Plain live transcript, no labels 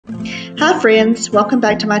Hi friends, welcome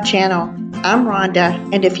back to my channel. I'm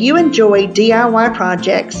Rhonda, and if you enjoy DIY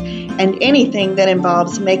projects and anything that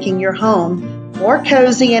involves making your home more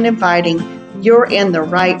cozy and inviting, you're in the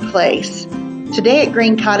right place. Today at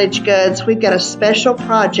Green Cottage Goods, we've got a special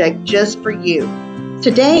project just for you.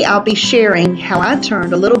 Today I'll be sharing how I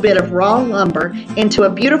turned a little bit of raw lumber into a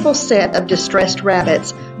beautiful set of distressed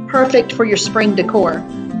rabbits, perfect for your spring decor.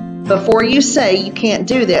 Before you say you can't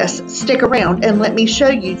do this, stick around and let me show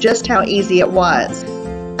you just how easy it was.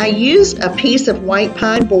 I used a piece of white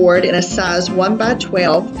pine board in a size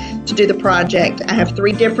 1x12 to do the project. I have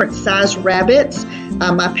 3 different size rabbits.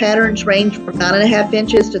 My patterns range from 9.5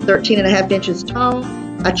 inches to 13.5 inches tall.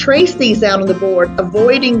 I traced these out on the board,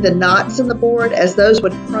 avoiding the knots in the board as those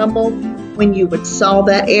would crumble when you would saw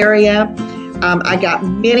that area. I got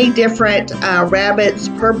many different rabbits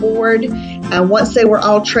per board. Once they were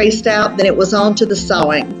all traced out, then it was on to the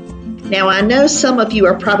sawing. Now I know some of you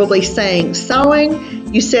are probably saying,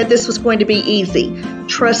 sawing? You said this was going to be easy.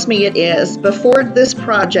 Trust me, it is. Before this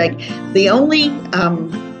project, the only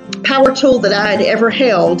power tool that I had ever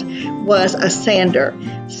held was a sander.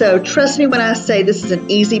 So trust me when I say this is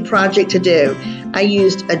an easy project to do. I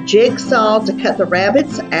used a jigsaw to cut the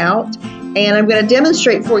rabbits out, and I'm going to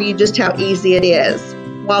demonstrate for you just how easy it is.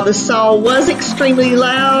 While the saw was extremely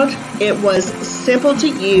loud, it was simple to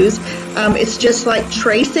use. It's just like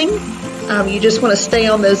tracing. You just want to stay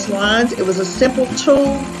on those lines. It was a simple tool,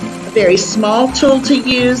 a very small tool to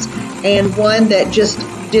use, and one that just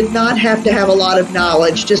did not have to have a lot of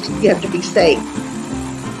knowledge, just you have to be safe.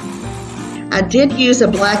 I did use a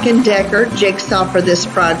Black & Decker jigsaw for this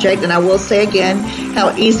project, and I will say again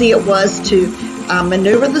how easy it was to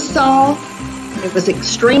maneuver the saw. It was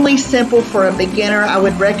extremely simple for a beginner. I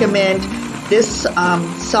would recommend this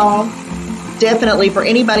saw definitely for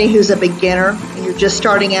anybody who's a beginner and you're just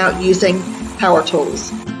starting out using power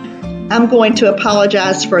tools. I'm going to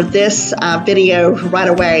apologize for this video right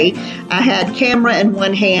away. I had camera in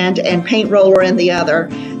one hand and paint roller in the other,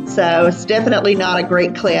 so it's definitely not a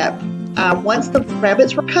great clip. Once the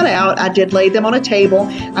rabbits were cut out, I did lay them on a table.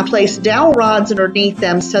 I placed dowel rods underneath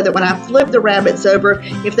them so that when I flipped the rabbits over,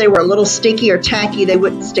 if they were a little sticky or tacky, they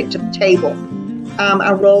wouldn't stick to the table.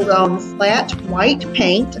 I rolled on flat white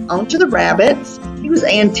paint onto the rabbits. It was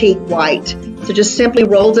antique white, so just simply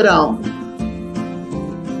rolled it on.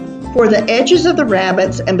 For the edges of the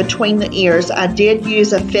rabbits and between the ears, I did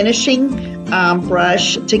use a finishing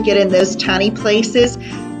brush to get in those tiny places.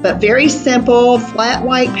 But very simple, flat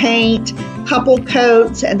white paint, couple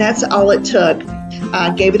coats, and that's all it took.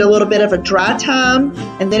 I gave it a little bit of a dry time,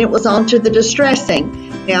 and then it was on to the distressing.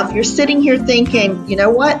 Now, if you're sitting here thinking, you know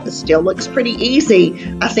what, this still looks pretty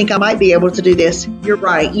easy, I think I might be able to do this. You're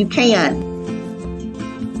right, you can.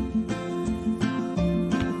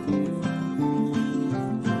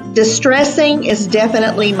 Distressing is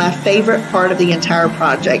definitely my favorite part of the entire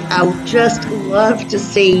project. I just love to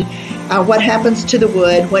see what happens to the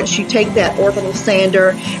wood once you take that orbital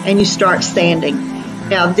sander and you start sanding.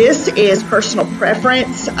 Now this is personal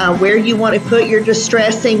preference, where you want to put your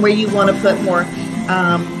distressing, where you want to put more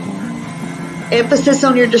emphasis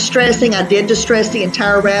on your distressing. I did distress the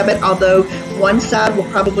entire rabbit, although one side will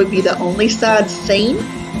probably be the only side seen,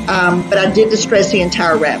 but I did distress the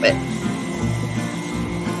entire rabbit.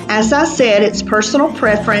 As I said, it's personal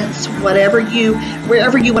preference, wherever you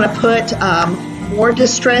want to put more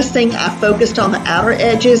distressing. I focused on the outer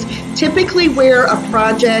edges, typically where a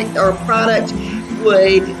project or a product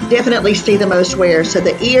would definitely see the most wear. So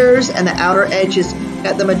the ears and the outer edges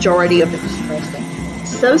got the majority of the distressing.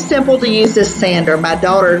 So simple to use this sander. My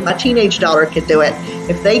teenage daughter could do it.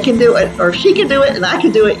 If they can do it, or if she can do it and I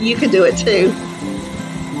can do it, you can do it too.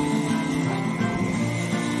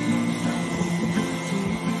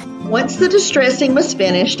 Once the distressing was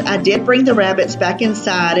finished, I did bring the rabbits back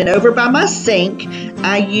inside, and over by my sink,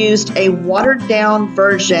 I used a watered down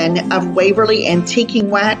version of Waverly Antiquing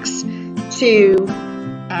Wax to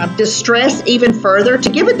distress even further to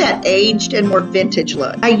give it that aged and more vintage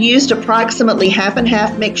look. I used approximately half and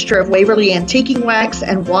half mixture of Waverly Antiquing Wax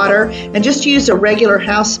and water, and just used a regular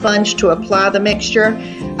house sponge to apply the mixture.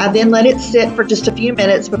 I then let it sit for just a few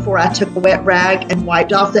minutes before I took a wet rag and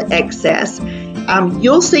wiped off the excess.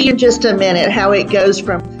 You'll see in just a minute how it goes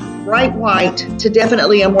from bright white to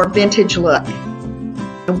definitely a more vintage look.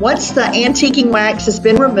 And once the antiquing wax has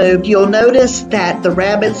been removed, you'll notice that the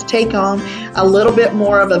rabbits take on a little bit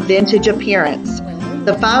more of a vintage appearance.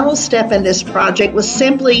 The final step in this project was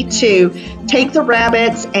simply to take the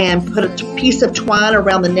rabbits and put a piece of twine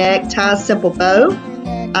around the neck, tie a simple bow.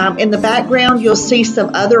 In the background, you'll see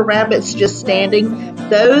some other rabbits just standing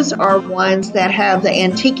Those are ones that have the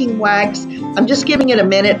antiquing wax. I'm just giving it a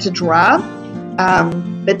minute to dry,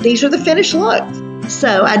 but these are the finished looks.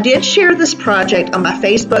 So I did share this project on my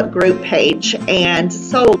Facebook group page and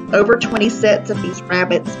sold over 20 sets of these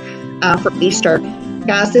rabbits for Easter.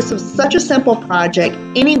 Guys, this was such a simple project.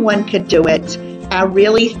 Anyone could do it. I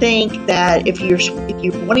really think that if you're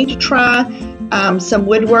wanting to try some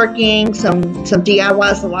woodworking, some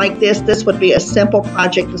DIYs like this would be a simple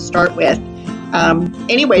project to start with.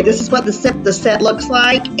 Anyway, this is what the set looks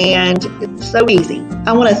like, and it's so easy.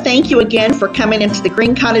 I want to thank you again for coming into the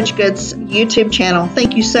Green Cottage Goods YouTube channel.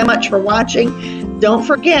 Thank you so much for watching. Don't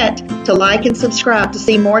forget to like and subscribe to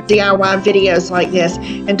see more DIY videos like this.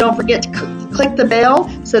 And don't forget to click the bell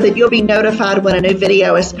so that you'll be notified when a new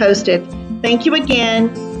video is posted. Thank you again,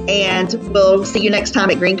 and we'll see you next time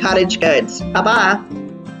at Green Cottage Goods. Bye-bye.